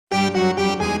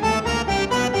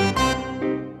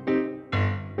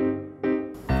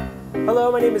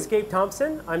Hello, my name is Gabe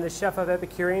Thompson. I'm the chef of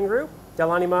Epicurean Group,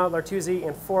 Dell'Anima, L'Artusi,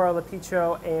 and Fora,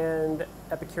 L'Apicio, and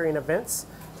Epicurean events.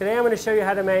 Today I'm going to show you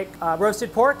how to make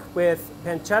roasted pork with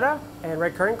pancetta and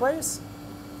red currant glaze.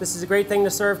 This is a great thing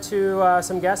to serve to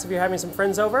some guests if you're having some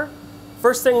friends over.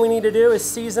 First thing we need to do is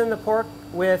season the pork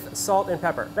with salt and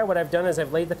pepper. What I've done is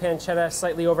I've laid the pancetta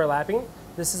slightly overlapping.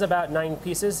 This is about 9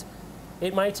 pieces.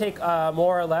 It might take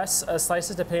more or less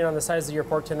slices depending on the size of your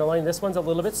pork tenderloin. This one's a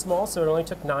little bit small, so it only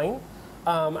took 9.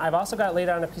 I've also got it laid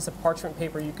on a piece of parchment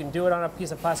paper. You can do it on a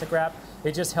piece of plastic wrap.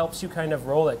 It just helps you kind of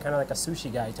roll it, kind of like a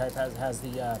sushi guy type has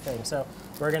the thing. So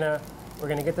we're gonna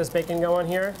get this bacon going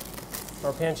here,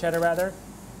 or pancetta rather.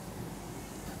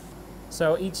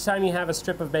 So each time you have a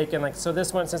strip of bacon, like so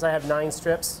this one, since I have 9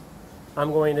 strips,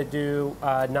 I'm going to do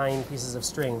 9 pieces of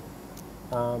string.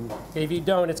 If you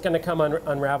don't, it's going to come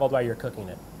unraveled while you're cooking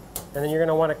it. And then you're going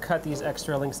to want to cut these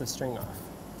extra lengths of string off.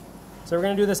 So we're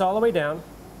going to do this all the way down.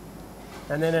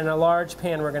 And then in a large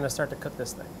pan, we're going to start to cook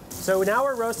this thing. So now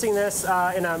we're roasting this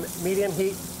in a medium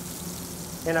heat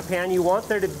in a pan. You want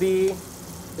there to be,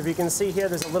 if you can see here,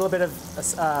 there's a little bit of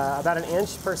about 1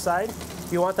 inch per side.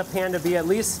 You want the pan to be at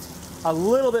least a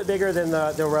little bit bigger than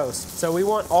the roast. So we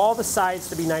want all the sides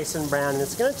to be nice and brown. And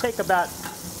it's going to take about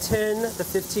 10 to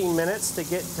 15 minutes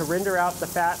to render out the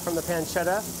fat from the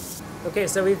pancetta. Okay,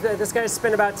 so this guy's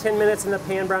spent about 10 minutes in the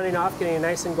pan browning off, getting it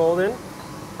nice and golden.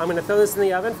 I'm going to throw this in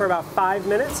the oven for about 5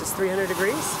 minutes. It's 300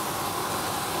 degrees.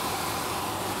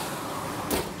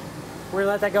 We're going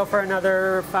to let that go for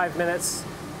another 5 minutes,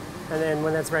 and then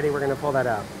when that's ready, we're going to pull that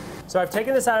out. So I've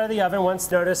taken this out of the oven.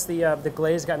 Once notice the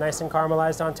glaze got nice and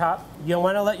caramelized on top. You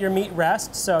want to let your meat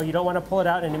rest, so you don't want to pull it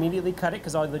out and immediately cut it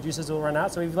because all the juices will run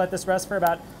out. So we've let this rest for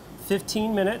about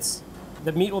 15 minutes.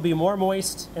 The meat will be more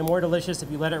moist and more delicious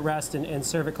if you let it rest and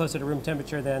serve it closer to room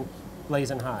temperature than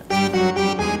blazing hot.